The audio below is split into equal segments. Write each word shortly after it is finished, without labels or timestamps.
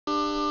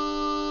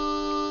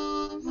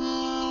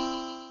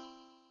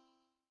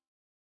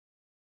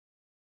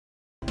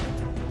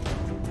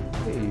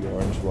the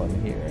orange one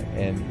here,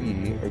 and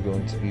we are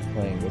going to be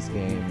playing this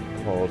game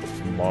called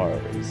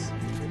M.A.R.S.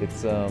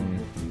 It's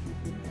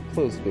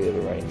closed beta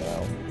right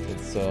now.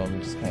 It's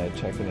just kind of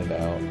checking it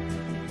out.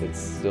 It's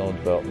still in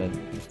development.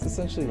 It's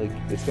essentially like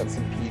it's got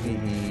some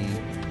PvE,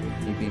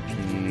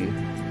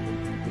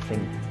 PvP,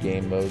 different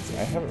game modes.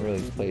 I haven't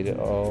really played it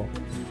all.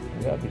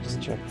 I'm gonna be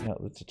just checking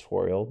out the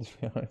tutorial,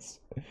 to be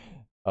honest.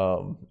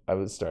 I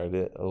would start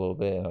it a little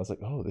bit and I was like,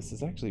 oh, this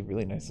is actually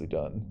really nicely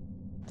done.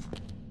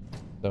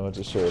 So I'm gonna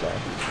just show it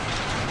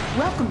off.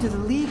 Welcome to the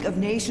League of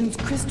Nations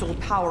Crystal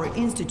Power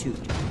Institute.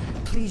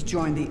 Please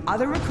join the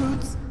other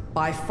recruits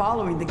by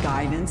following the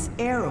guidance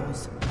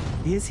arrows.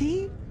 Is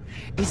he?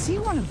 Is he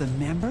one of the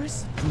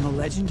members from the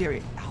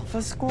legendary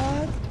Alpha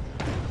Squad?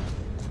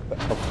 The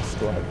Alpha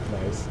Squad,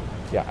 nice.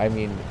 Yeah, I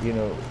mean, you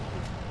know,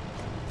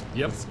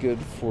 yep. It's good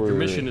for... Your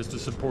mission is to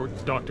support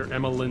Dr.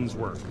 Emma Lin's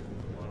work.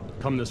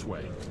 Come this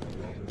way.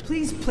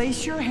 Please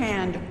place your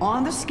hand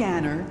on the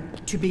scanner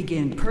to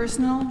begin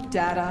personal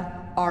data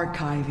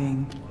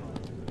archiving.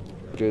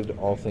 Good,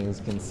 all things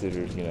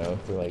considered, you know,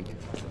 for like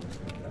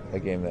a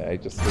game that I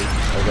got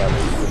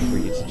it for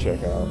you to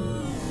check out.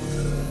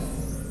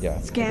 Yeah.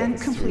 Scan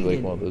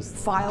completed. Like those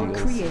File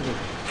deals. created.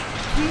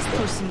 Please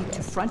proceed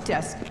to front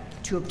desk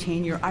to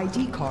obtain your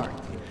ID card.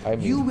 I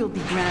mean, You will be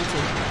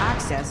granted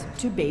access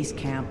to base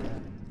camp.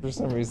 For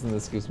some reason,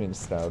 this gives me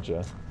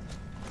nostalgia.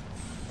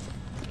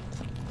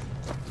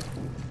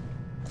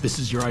 This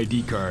is your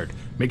ID card.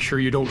 Make sure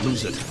you don't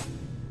lose it.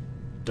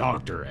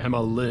 Dr. Emma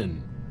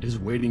Lin is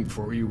waiting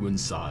for you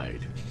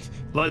inside.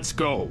 Let's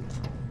go.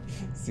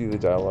 See the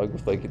dialogue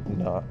with like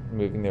not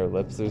moving their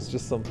lips. There's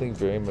just something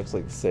very much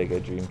like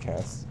Sega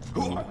Dreamcast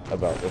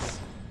about this,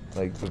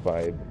 like the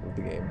vibe of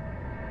the game.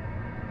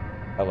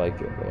 I like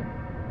it though.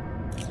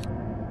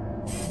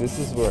 This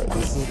is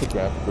the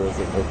graphic where I was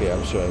like, okay,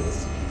 I'm showing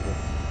this to people.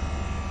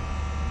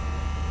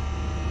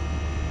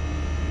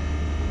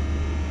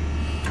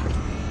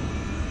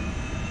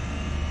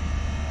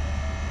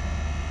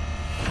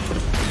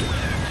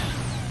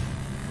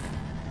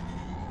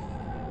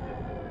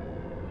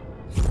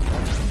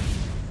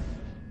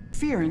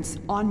 Interference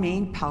on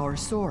main power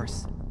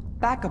source.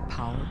 Backup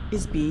power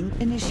is being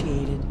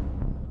initiated.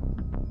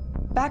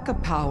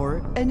 Backup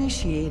power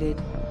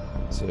initiated.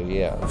 So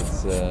yeah,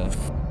 let's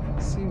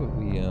see what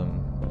we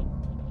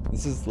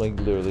this is like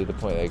literally the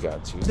point I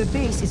got to. The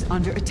base is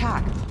under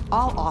attack.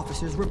 All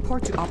officers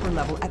report to upper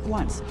level at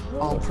once.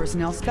 All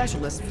personnel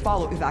specialists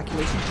follow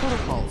evacuation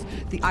protocols.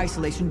 The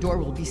isolation door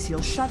will be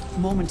sealed shut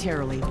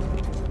momentarily.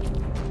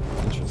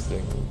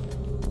 Interesting.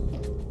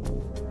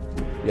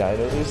 Yeah, I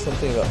know there's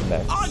something about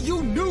Mech. Are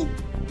you new?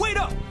 Wait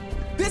up!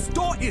 This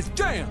door is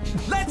jammed.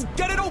 Let's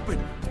get it open.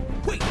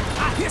 Wait,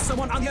 I hear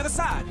someone on the other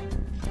side.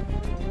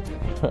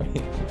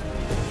 Right.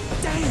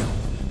 Damn,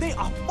 they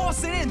are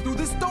forcing in through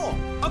this door.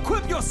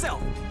 Equip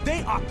yourself.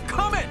 They are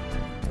coming.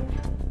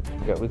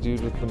 Got the dude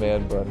with the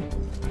man bun.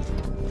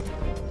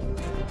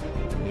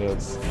 You know,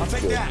 it's I'll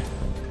take good. that.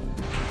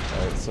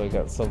 Alright, so I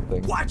got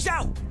something. Watch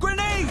out!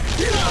 Grenade!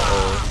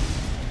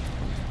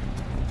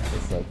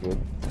 That's not good.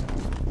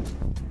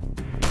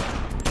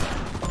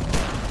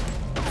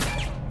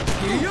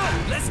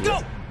 Yeah, let's go!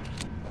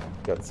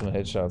 Got some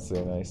headshots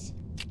there, nice.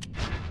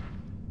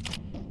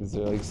 Is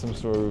there like some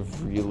sort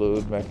of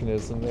reload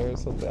mechanism there or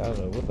something? I don't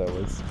know what that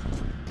was.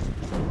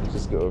 Let's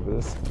just go over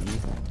this.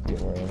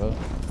 Get more ammo.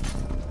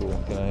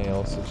 Cool. Can I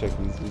also check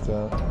these dudes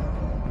out?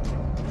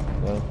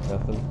 No?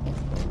 Nothing?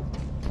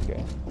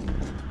 Okay.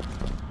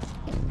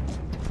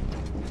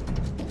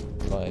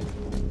 Fine.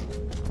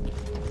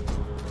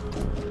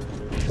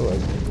 Oh, I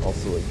can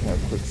also like have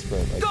quick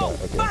sprint like Go!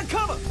 that. Okay. Find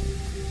cover!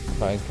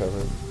 Find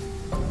cover.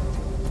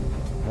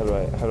 How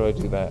do I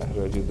do that? How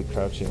do I do the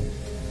crouching?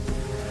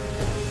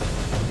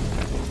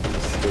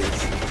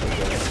 Space, I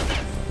guess.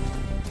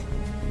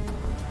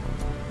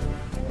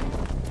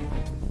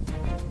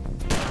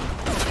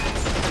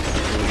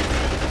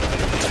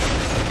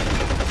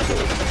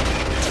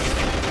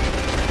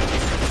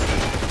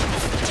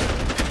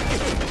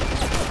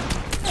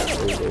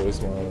 There's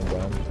one of them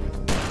down.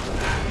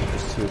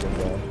 There's two of them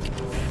down.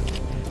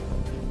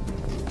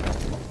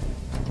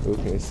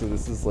 Okay, so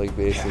this is like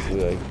basically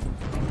like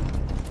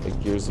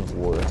Gears of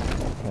War,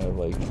 kind of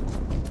like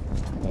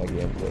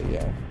gameplay,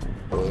 yeah.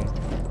 Really.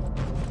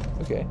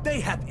 Okay. They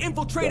have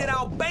infiltrated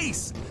our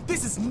base.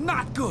 This is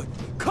not good.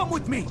 Come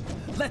with me.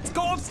 Let's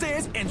go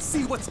upstairs and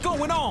see what's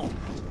going on.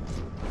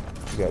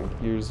 We got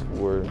Gears of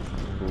War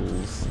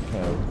rules,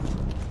 kind of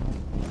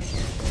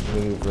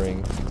maneuvering.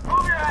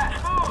 Move your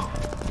ass,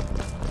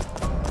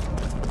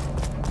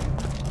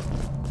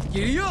 move!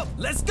 Giddy up.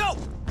 Let's go.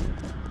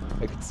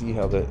 I can see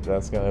how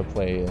that's gonna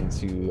play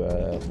into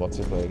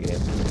multiplayer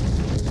games.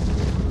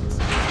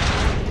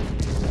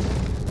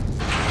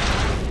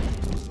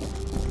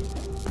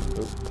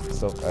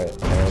 So I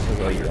don't think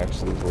I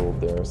actually rolled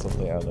there or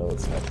something. I don't know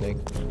what's happening.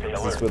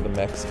 Is this where the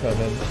mechs come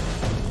in?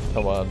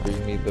 Come on,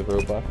 bring me the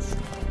robots.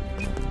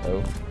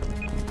 Oh.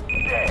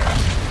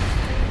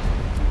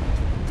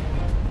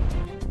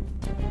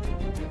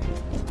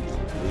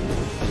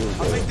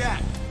 I'll take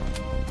that.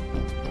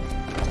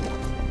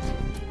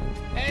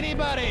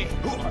 ready.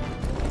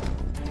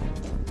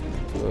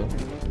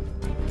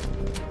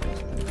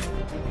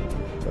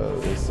 Oh,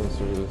 there's some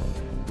sort of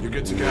You're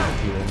good to go.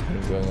 healing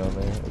thing going on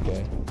there.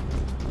 Okay.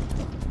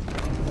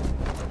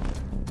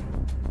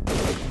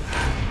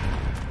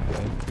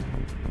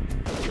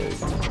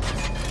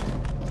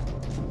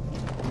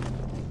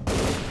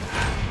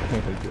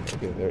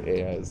 Okay, their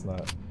AI is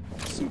not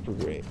super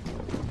great.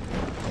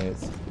 And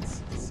it's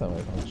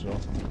semi-functional.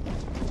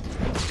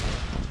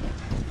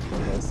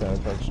 By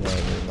semi-functional, I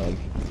mean like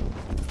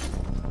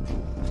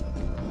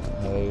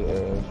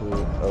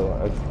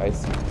I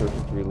see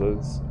perfect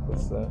reloads.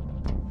 What's that?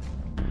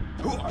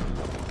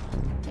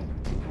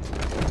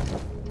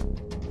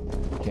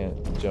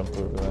 Can't jump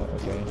over that.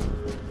 Okay.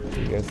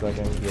 You guys not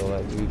gonna kill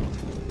that dude?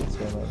 What's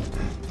going on?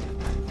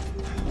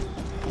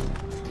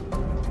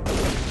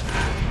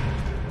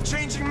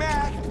 Changing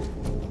mag.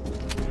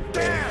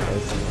 Damn. I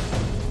see.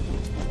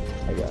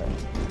 I got it.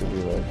 Good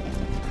reload.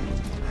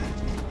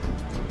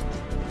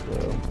 So.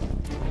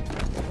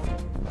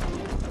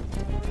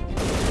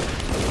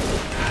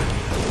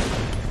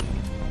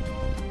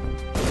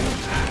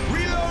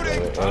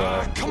 Reloading.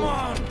 Come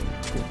on.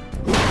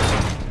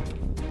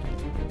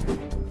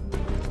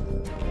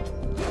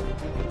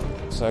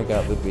 So I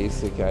got the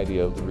basic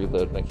idea of the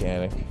reload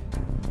mechanic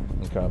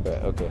in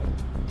combat. Okay.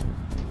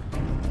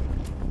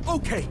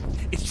 Okay,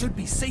 it should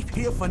be safe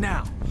here for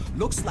now.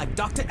 Looks like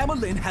Dr.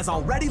 M.A.R.S has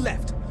already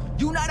left.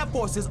 United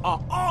forces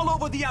are all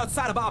over the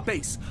outside of our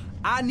base.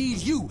 I need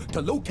you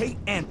to locate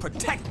and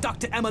protect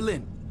Dr.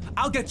 M.A.R.S.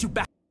 I'll get you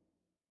back.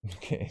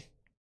 Okay.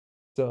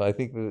 So I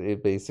think that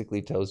it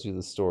basically tells you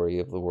the story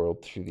of the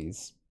world through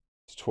these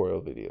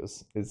tutorial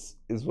videos. Is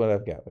what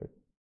I've gathered.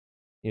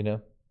 You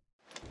know?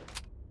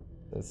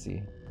 Let's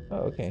see.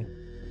 Oh, okay.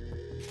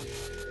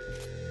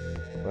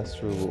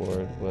 Last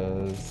reward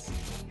was...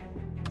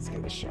 Let's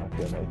get a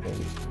shotgun, I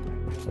think.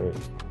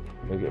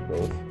 Or get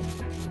both.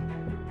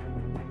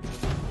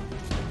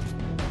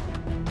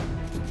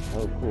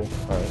 Oh, cool.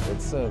 Alright,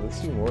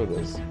 let's do more of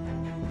those.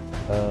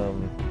 I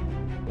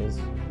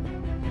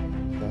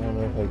don't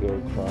know if I go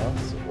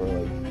across or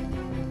like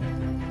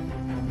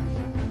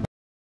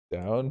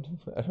down.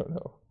 I don't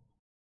know.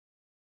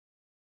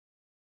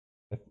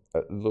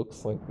 It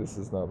looks like this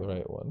is not the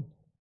right one.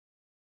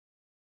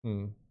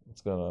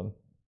 What's going on?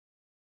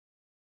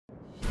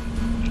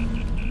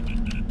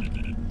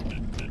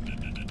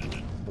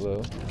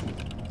 Hello?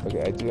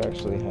 Okay, I do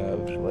actually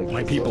have like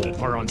My people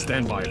are on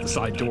standby at the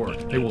side door.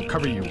 They will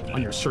cover you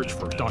on your search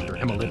for Dr.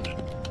 M.A.R.S.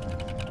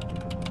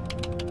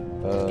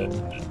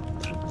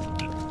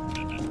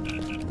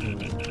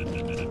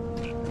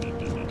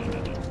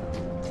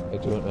 I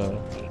don't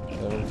know. I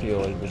don't feel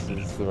like this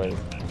is the right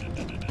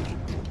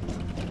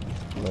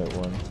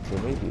one. But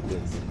maybe it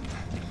is.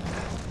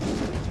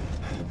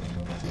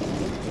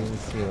 Let me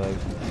see, like,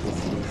 this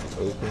is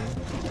open.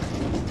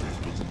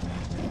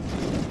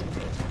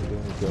 We're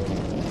gonna go in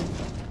there.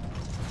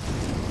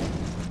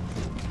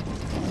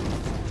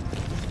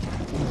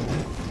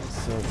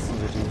 So let's see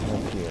what we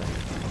have here.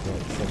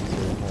 Got some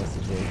sort of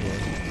passage right here.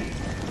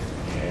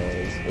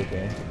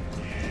 Okay.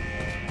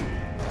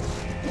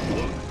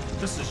 Look,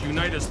 this is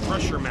United's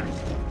pressure mech.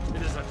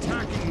 It is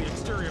attacking the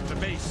exterior of the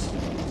base.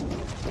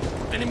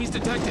 Enemies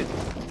detected.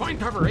 Find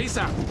cover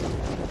ASAP.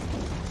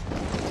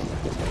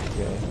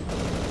 Okay.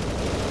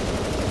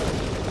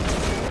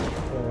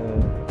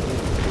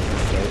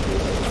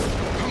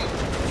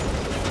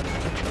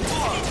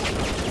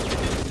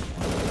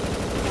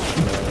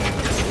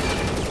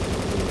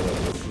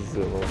 This is a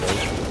little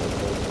nice.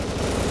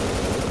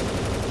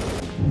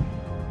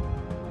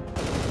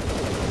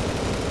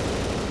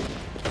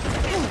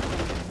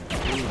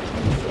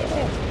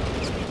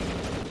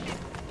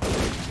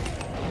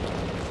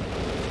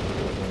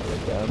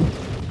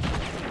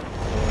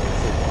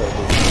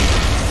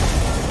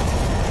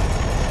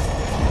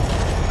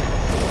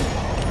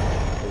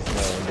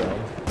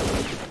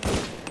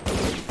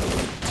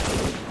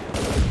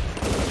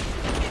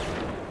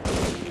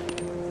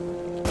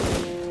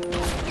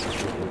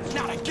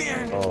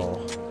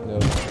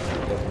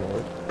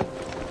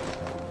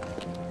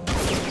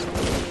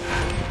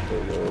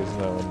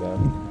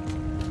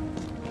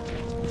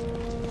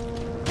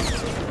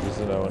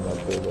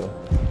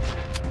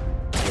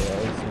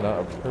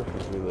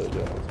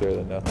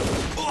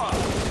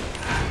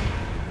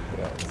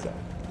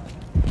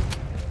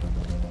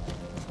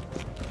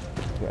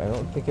 I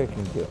don't think I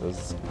can get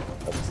those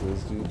up to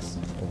those dudes.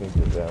 I think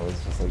that was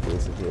just like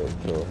basically a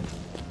kill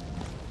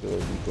or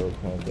decoy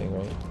kind of thing,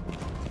 right?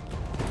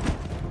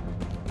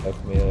 F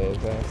melee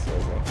attacks?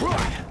 Okay.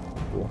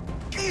 Cool.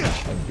 I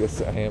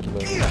guess I am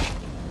learning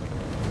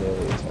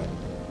melee attack.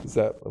 Is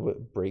that what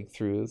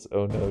breakthrough is?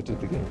 Oh no, did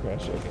the game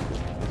crash? Okay.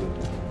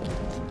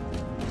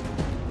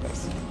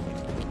 Nice.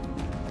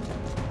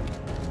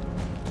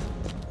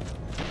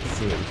 Let's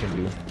see what we can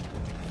do.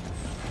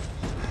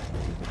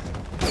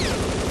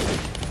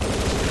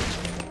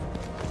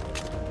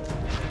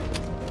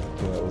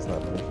 That was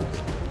not perfect.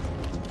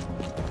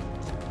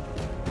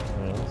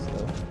 So.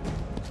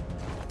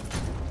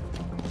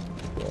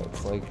 Yeah,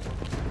 it's like...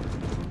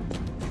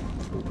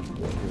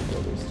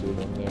 there's two of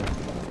them there.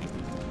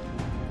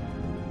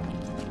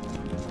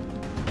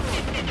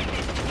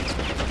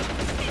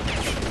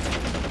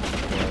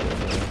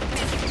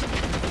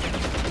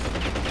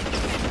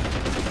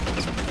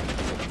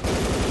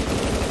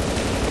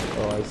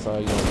 Oh, I saw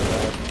you on the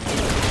map.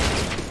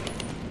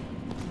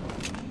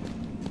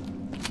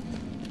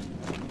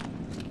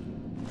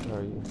 Where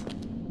are you?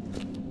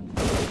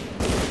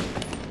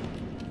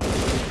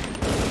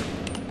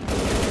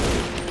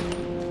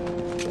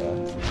 Yeah.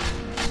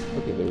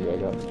 Okay, there we go. I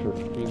got the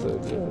perfect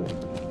reload. Yeah.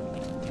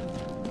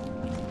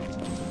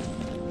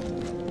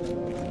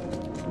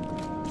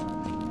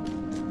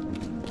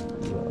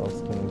 What else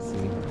can we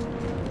see?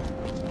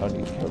 I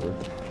need cover.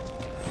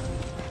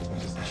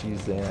 Just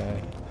cheese the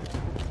eye.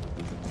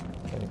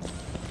 Okay.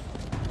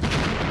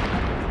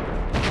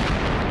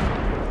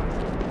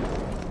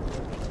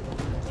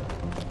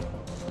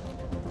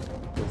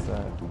 What's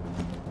that?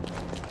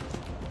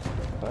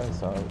 I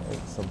saw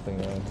like something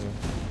around here.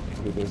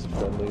 Maybe there's a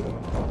friendly there.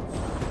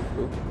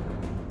 Oop.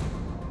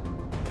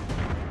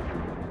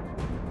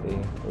 Hey,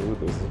 ooh,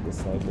 there's like a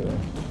sniper there.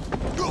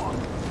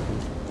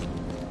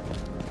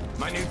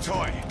 My new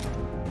toy.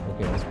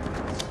 Okay.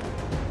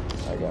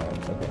 I got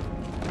it. Okay.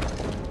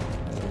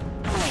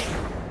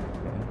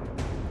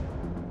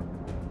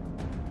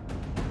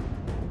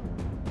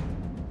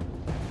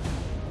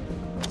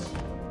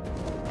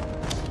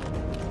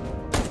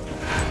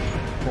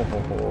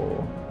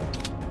 Oh,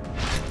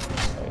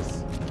 nice.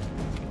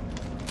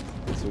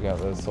 At least we got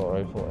the assault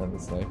rifle and the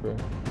sniper.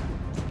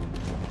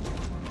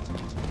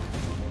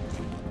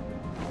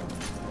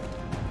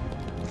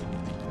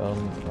 I don't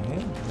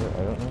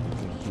know how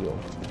to heal.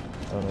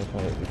 I don't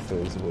know if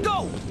there's a way. Go!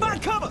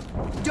 Find cover!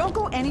 Don't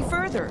go any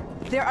further.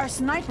 There are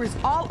snipers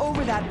all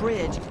over that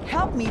bridge.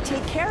 Help me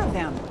take care of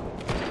them.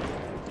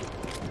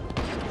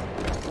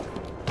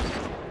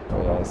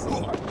 Oh yeah, I see.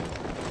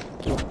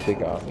 They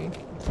got me.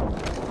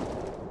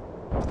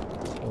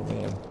 Oh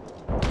man.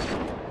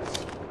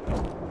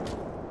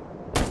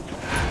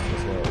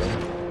 There's one of them.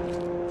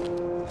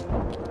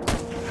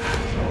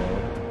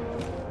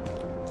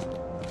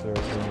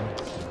 There's one.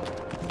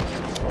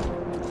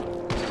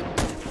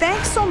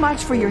 Thanks so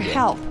much for your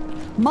help.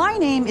 My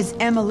name is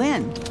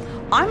M.A.R.S.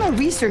 I'm a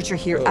researcher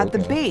here at the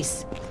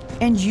base.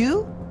 And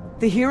you?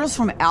 The heroes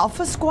from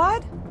Alpha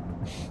Squad?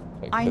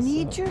 I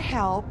need your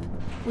help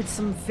with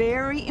some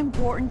very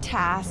important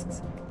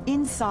tasks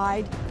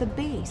inside the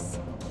base.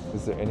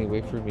 Is there any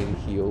way for me to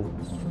heal?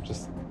 Or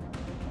just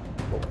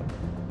hold on.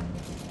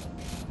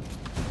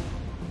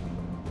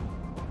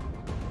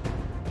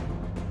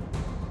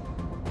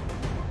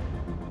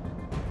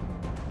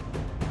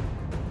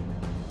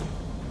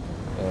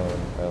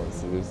 I don't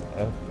see. There's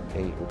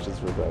F8, which is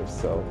revive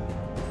self.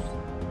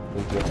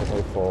 If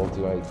I fall,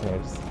 can I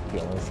just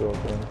heal myself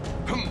then?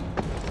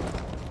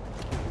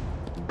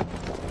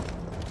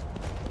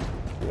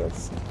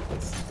 That's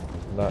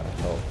not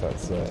health.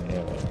 That's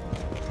ammo.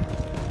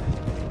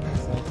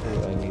 Exactly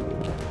what I needed.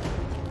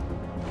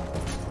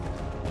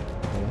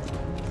 Okay.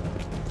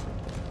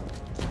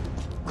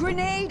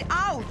 Grenade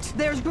out!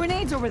 There's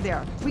grenades over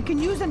there. We can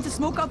use them to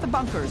smoke out the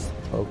bunkers.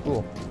 Oh,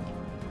 cool.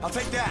 I'll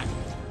take that.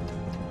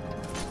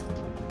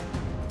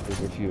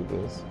 There's a few of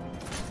those.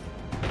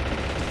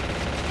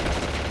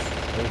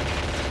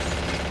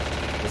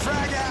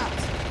 Frag out!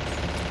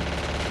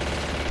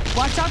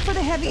 Watch out for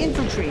the heavy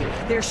infantry.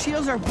 Their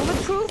shields are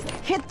bulletproof.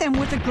 Hit them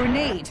with a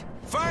grenade.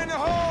 Fire in the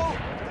hole!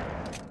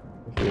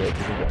 Okay, I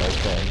think the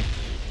icon.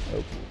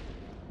 Oh.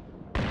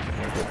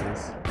 My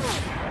goodness.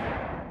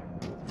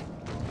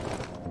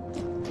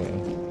 Okay,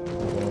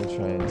 I'm gonna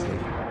try and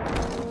take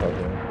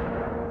cover.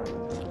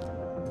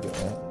 Get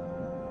that.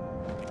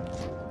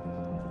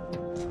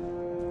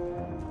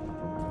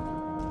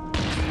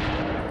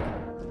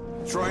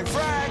 Throwing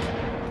frag!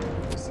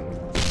 Let's see.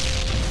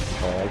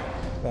 Oh, like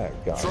that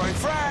guy. Throwing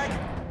frag!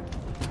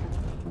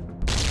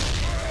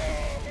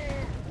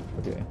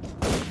 Okay.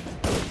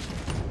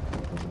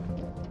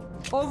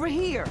 Over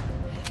here.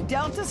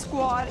 Delta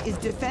Squad is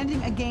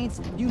defending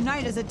against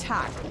Unita's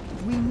attack.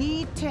 We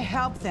need to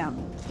help them.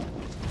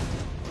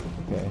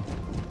 Okay.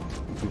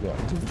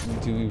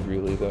 Do we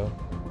really though?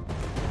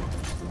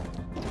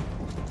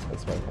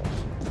 That's my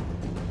question.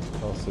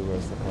 Also,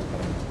 where's the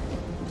headline?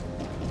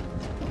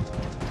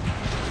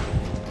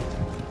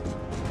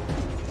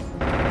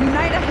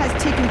 Unita has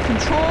taken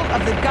control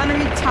of the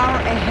gunnery tower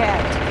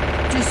ahead.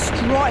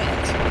 Destroy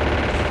it.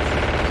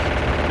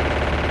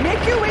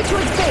 Make your way to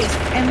its base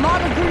and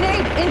lob a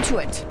grenade into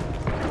it.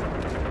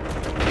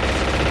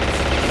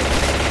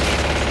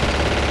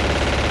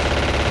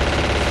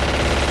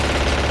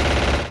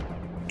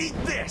 Eat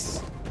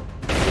this!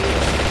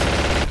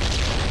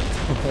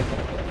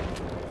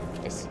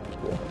 Nice.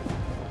 Cool.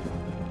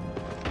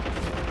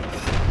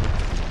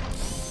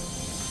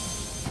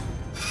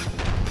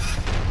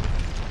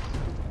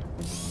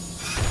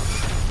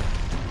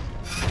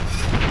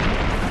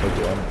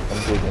 Okay, I'm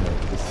digging it.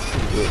 This is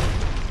pretty good.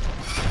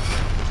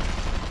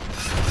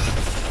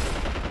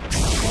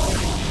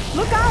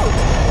 Look out!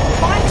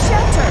 Find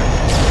shelter!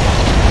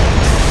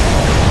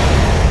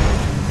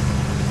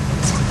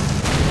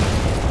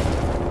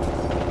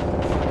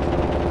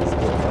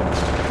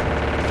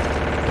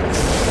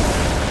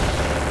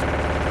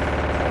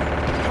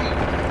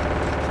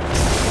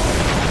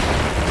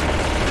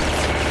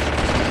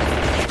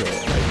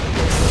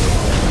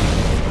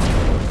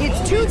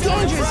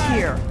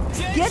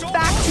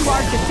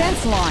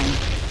 defense line.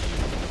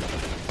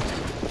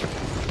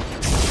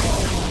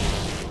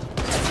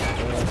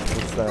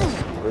 What's that?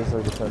 Where's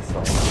our defense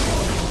line?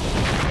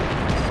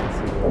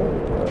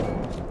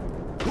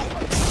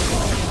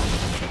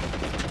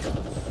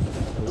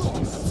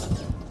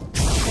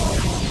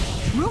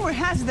 Rumor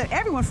has it that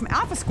everyone from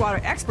Alpha Squad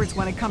are experts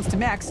when it comes to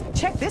mechs.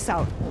 Check this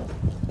out.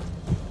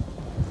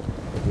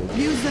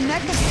 Use the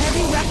Mech as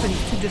heavy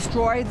weapons to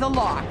destroy the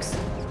locks.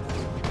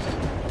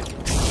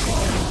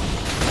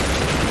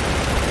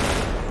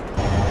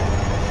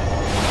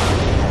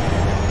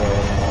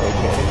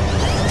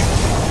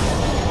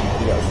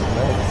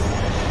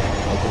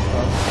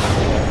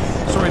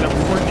 Sorry that we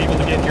weren't able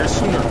to get here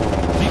sooner.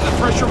 Keep the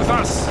pressure with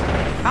us.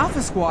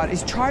 Alpha Squad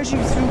is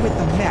charging through with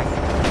the Mech.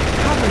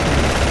 Cover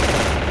them.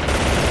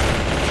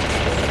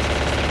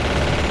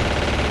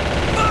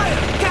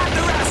 Fire! Got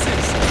their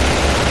asses!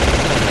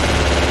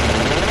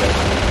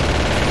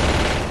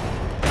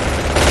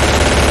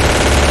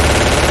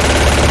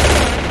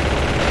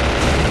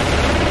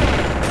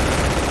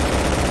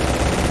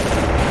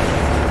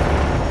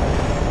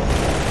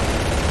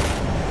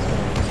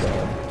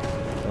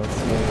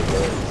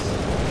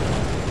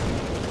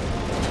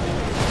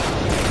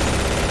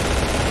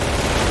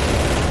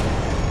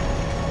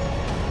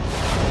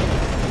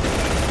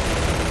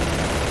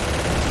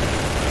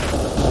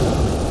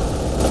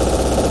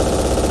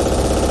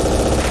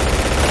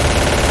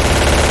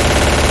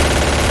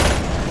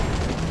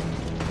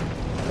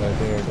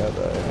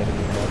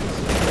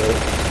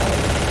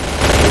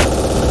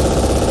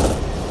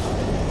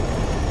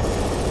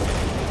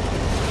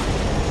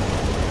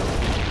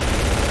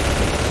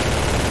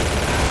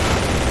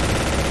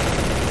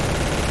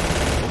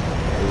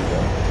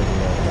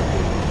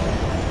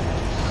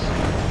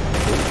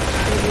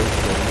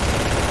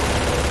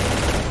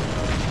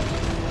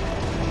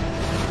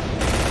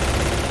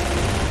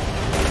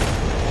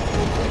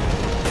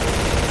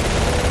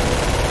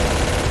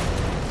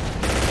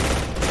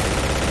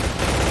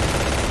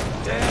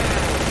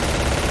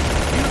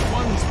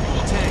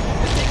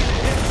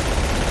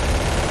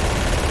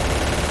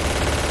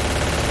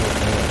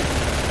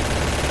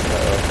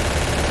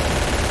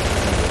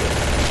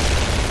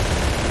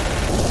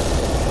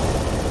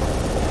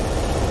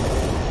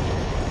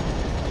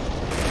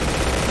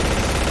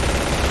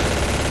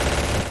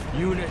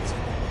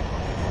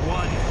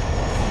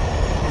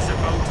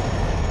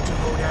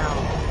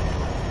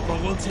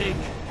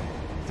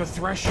 The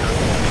thresher.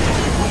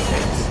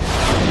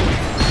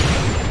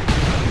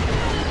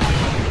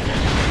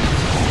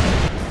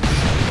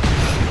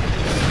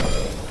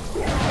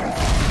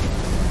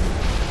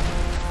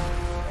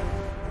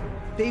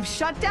 They've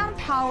shut down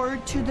power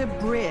to the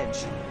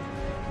bridge.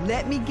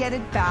 Let me get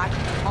it back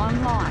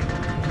online.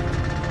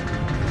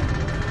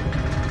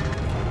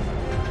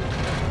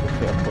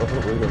 Yeah,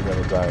 we're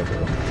gonna die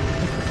though.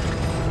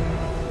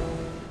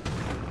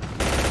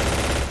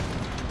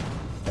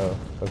 Oh,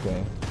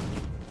 okay.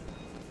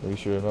 Are you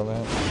sure about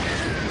that?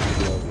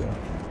 Yeah.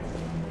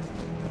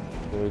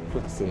 Very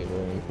quick save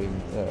or anything.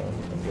 No,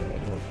 okay.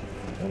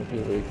 I don't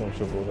feel very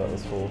comfortable about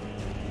this whole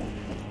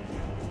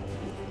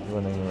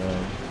running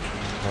around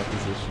my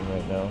position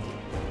right now,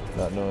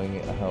 not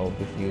knowing how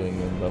the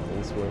healing and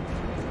levels work.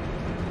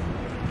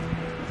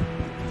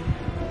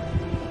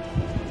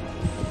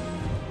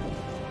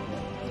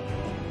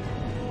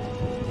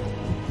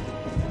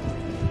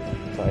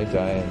 If I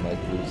die and like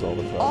lose all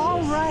the progress.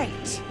 All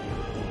right.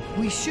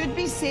 We should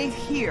be safe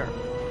here.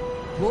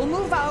 We'll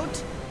move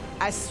out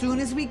as soon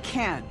as we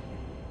can.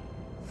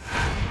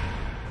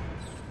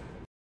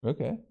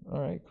 Okay,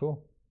 alright,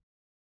 cool.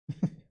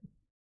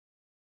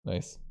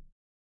 Nice.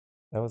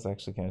 That was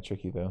actually kind of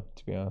tricky though,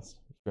 to be honest,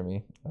 for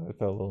me. I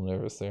felt a little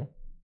nervous there.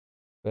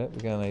 But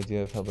we got an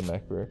idea of how the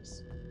mech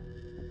works.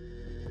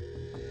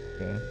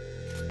 Okay.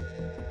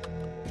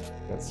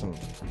 Got some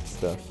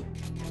stuff.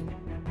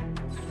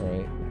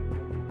 Alright.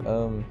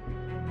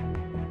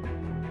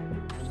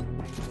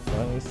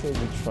 I say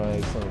we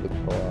try some of the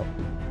co-op.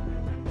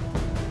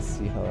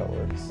 See how that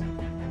works.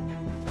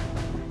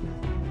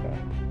 Yeah,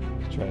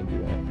 let's try and do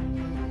that.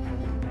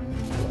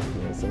 Yeah,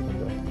 give me a second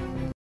though.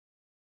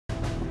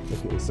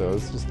 Okay, so I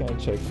was just kind of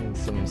checking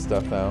some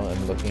stuff out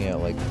and looking at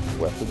like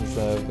weapons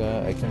that I've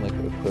got. I can like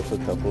equip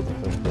a couple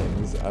different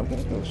things. I'm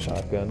gonna go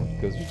shotgun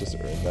because we just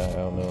earned that. I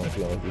don't know, I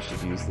feel like we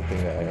should use the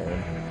thing that I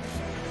earned.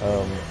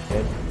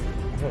 And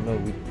I don't know,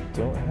 we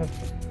don't have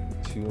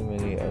too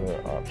many other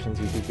options.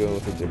 We could go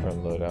with a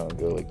different loadout and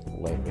go like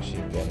light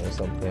machine gun or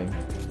something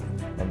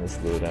on this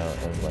loadout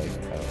and like,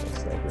 I don't know,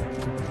 sniper.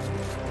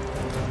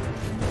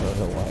 I don't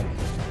know why.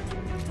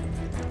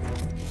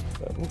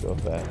 But we'll go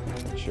with that,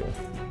 sure.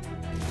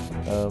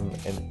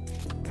 And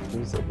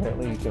there's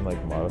apparently you can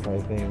like modify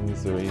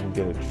things or even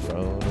get a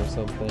drone or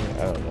something.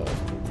 I don't know.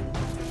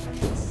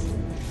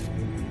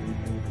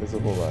 There's a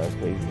whole lot of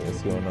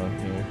craziness going on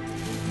here.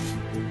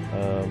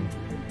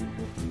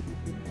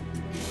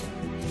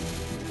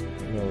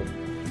 You know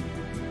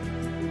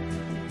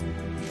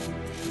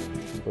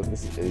what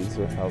this is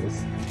or what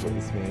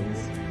this means.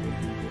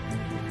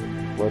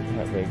 What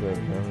that regular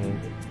permanent.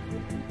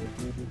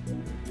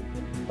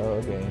 Oh,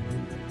 okay.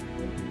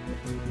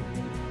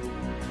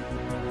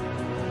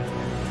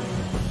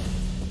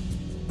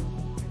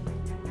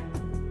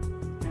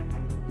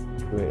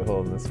 Wait,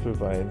 hold on. This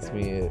provides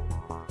me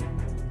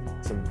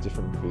some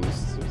different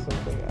boosts or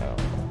something. I don't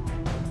know.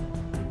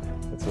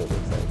 That's what it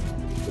looks like.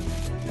 The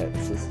pet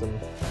system.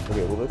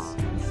 Okay, well let's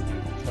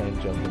try and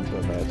jump into a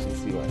match and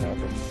see what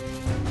happens.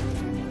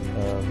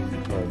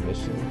 Or a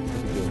mission. We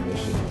can do a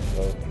mission.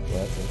 Oh,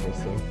 that's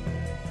interesting.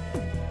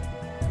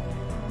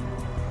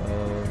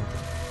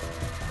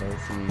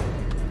 Let's see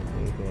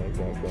anything like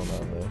that going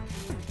on there.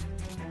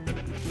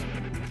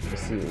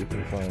 Let's see what we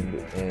can find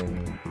in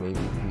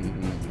maybe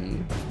PvE.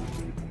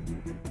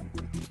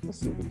 We'll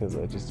see, because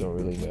I just don't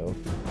really know.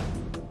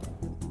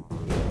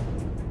 Yeah,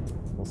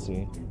 we'll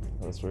see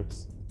how this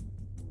works.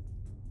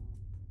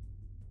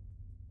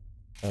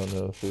 I don't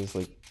know if there's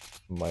like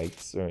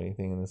mics or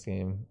anything in this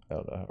game. I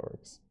don't know how it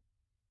works.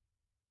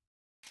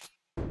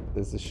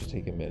 This should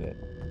take a minute.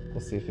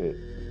 We'll see if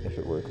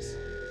it works.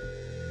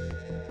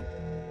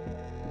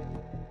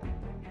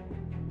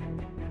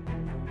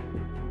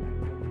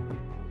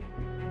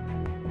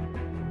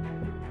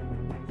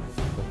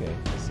 Okay,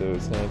 so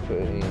it's gonna put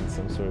me in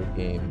some sort of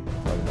game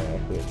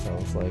automatically, it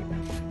sounds like.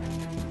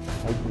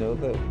 I know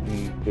that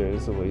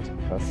there's a way to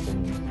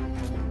custom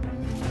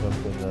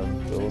jump in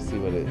them, but we'll see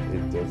what it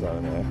does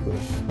automatically.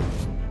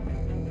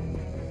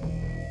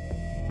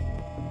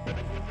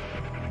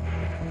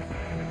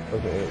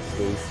 Okay, so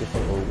there's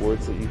different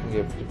rewards that you can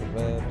get for different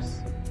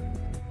maps.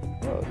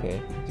 Oh,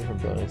 okay,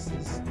 different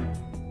bonuses.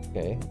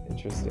 Okay,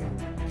 interesting.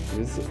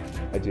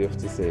 I do have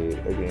to say,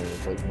 again,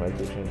 it's like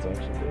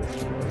microtransaction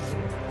based.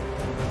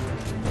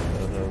 I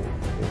don't know,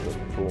 there's a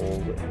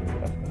gold and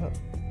I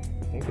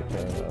think it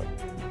turned out.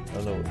 I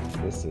don't know what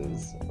this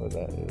is or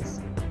that is.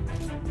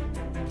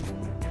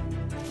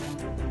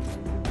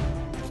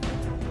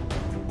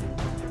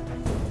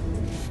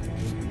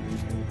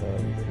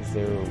 Is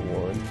there a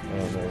reward? I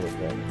don't know what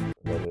that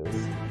is.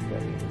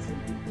 That means.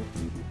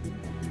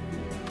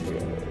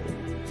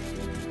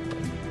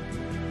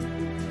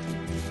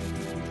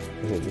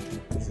 Okay,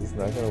 this is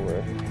not gonna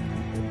work.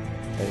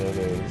 I know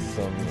there's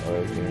some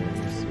other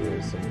games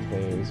or some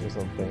players or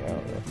something. I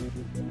don't know.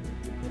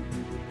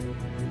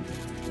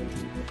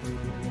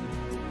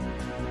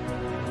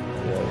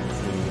 Yeah, let's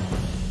see.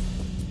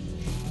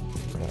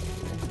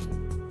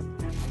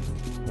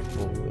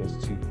 Oh, there's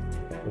two.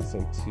 Looks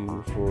like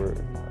 2, 4.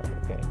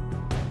 Okay.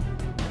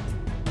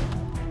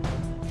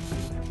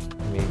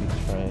 Maybe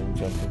try and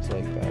jump into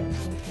like that or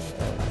something. I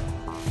don't know.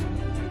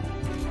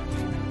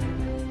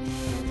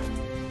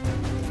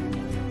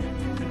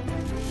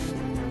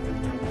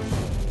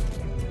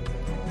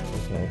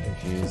 Okay, I'm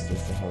confused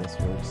as to how this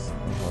works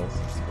and how this is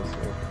supposed to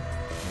work.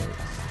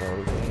 Start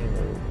a game or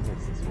how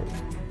does this work?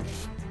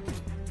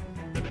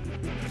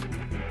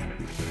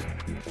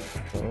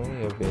 The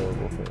only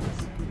available things.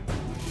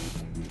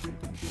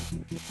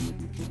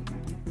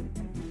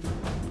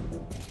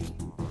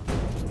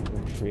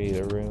 Create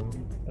a room.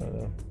 I don't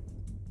know.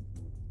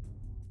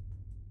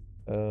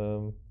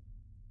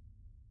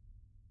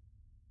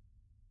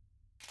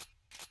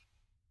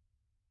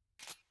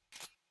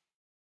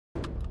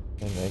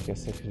 And I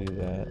guess I could do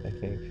that. I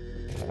think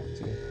I have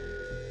to.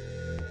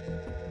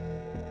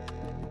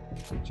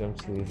 Jump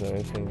to these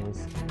other things.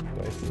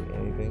 Do I see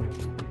anything?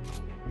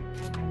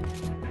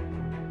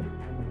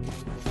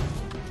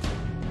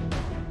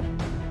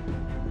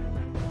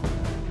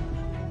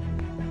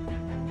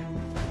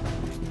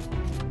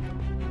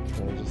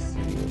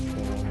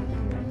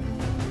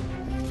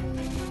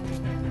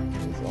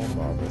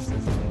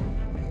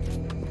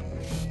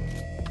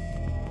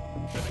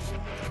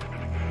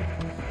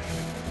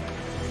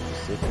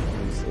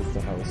 As to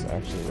how this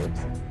actually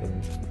works in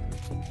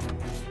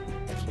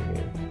actual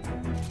game.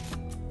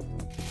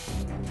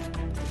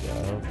 Yeah, I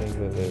don't think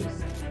that there's.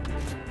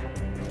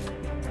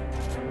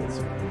 It's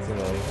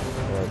annoying.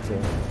 I like to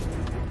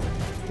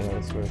see how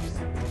this works.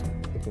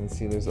 I can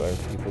see there's other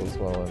people as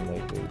well, and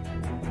like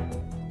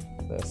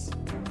this.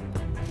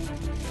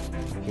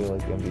 I feel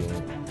like I'm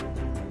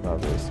being not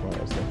very smart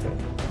or something.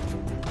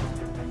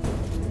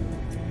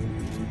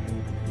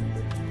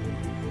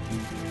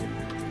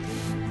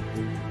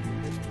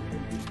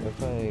 If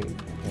I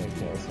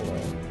cancel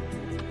that.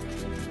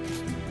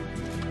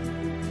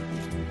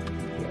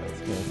 Yeah, let's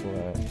cancel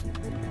that.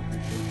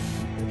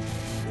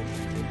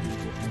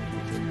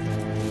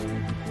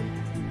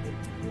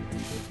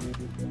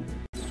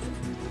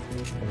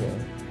 Okay.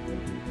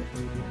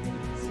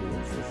 Let's see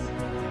what's this.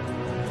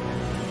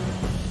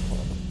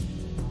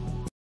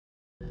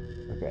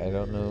 Okay, I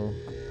don't know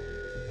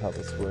how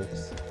this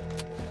works.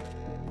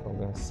 I'm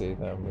gonna say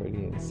that I'm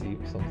ready and see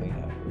if something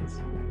happens.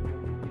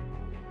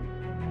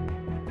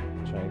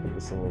 Try and give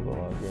this a little bit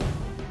longer.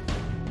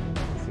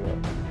 Let's see what.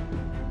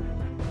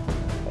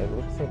 It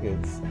looks like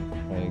it's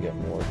trying to get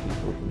more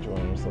people to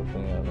join or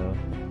something. I don't know.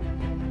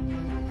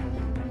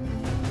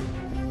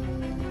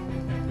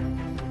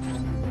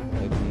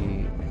 Might be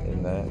in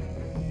that.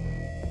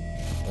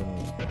 I'm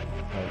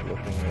kind of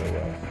looking really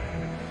well.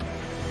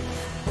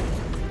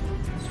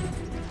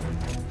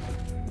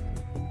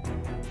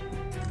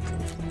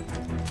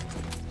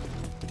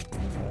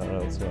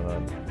 what's going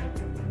on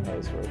and how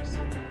this works.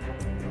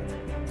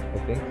 I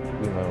think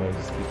we might want to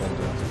just keep on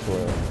doing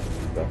tutorial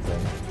stuff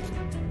then.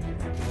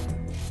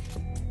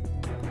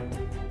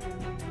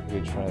 We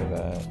could try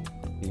that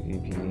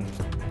PvP.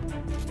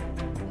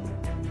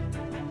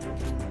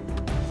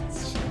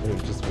 It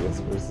would just be us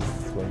versus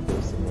this one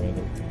person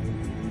random.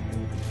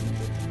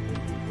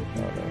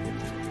 Oh no.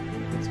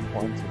 It's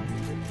quantum.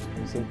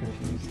 I'm so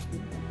confused.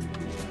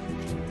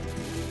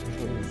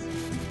 What is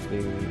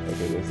daily?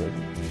 Okay, there's like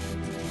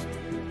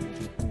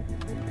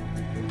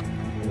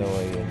no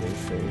idea in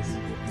these things.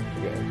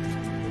 Okay.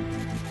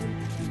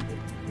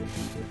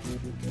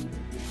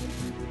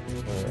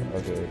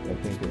 Okay, I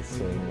think it's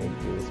saying like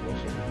do this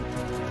mission.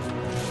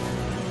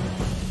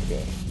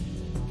 Okay.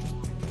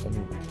 I'm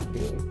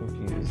really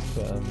confused,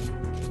 but I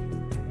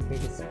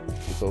think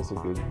it's also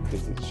good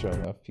because it's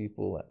showing off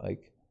people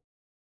like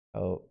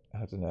how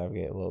to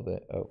navigate a little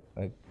bit. Oh,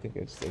 I think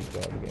I just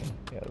exited out of the game.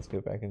 Yeah, let's go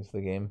back into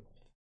the game.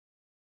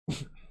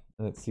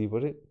 Let's see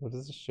what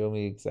does it show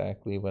me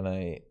exactly when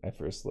I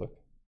first look.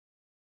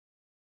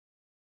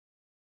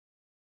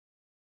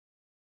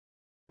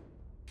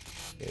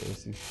 Okay,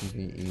 let's see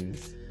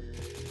PvEs.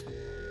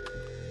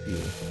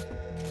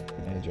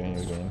 And join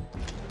your game.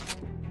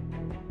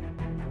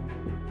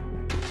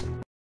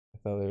 I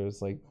thought there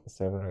was like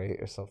 7 or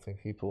 8 or something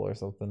people or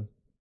something.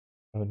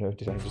 Oh no,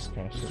 did I just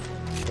crash it?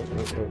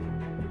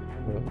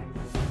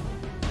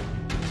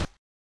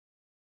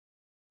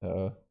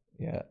 Oh,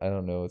 yeah, I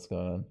don't know what's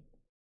going on.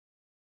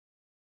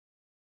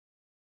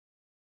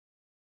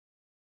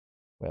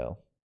 Well,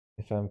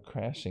 if I'm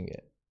crashing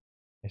it,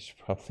 I should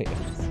probably end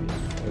this game.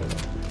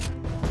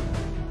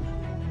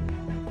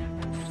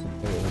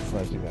 Okay, let's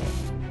not do that.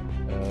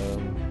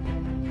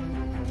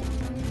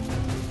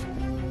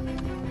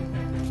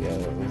 Yeah,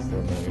 that was the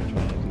one that we were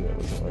trying to do that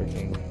wasn't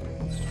working.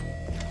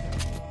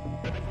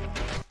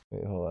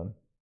 Wait, hold on.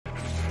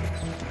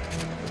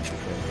 It's the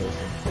same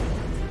person.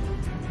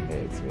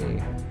 Hey, it's me.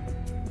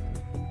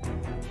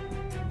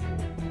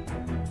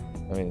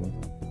 I mean,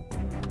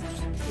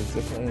 there's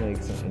definitely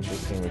like some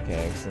interesting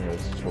mechanics in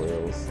those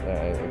tutorials that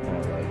I kind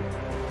of like.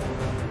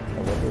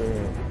 However,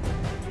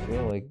 I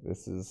feel like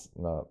this is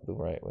not the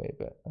right way,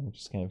 but I'm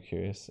just kind of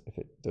curious if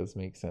it does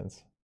make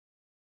sense.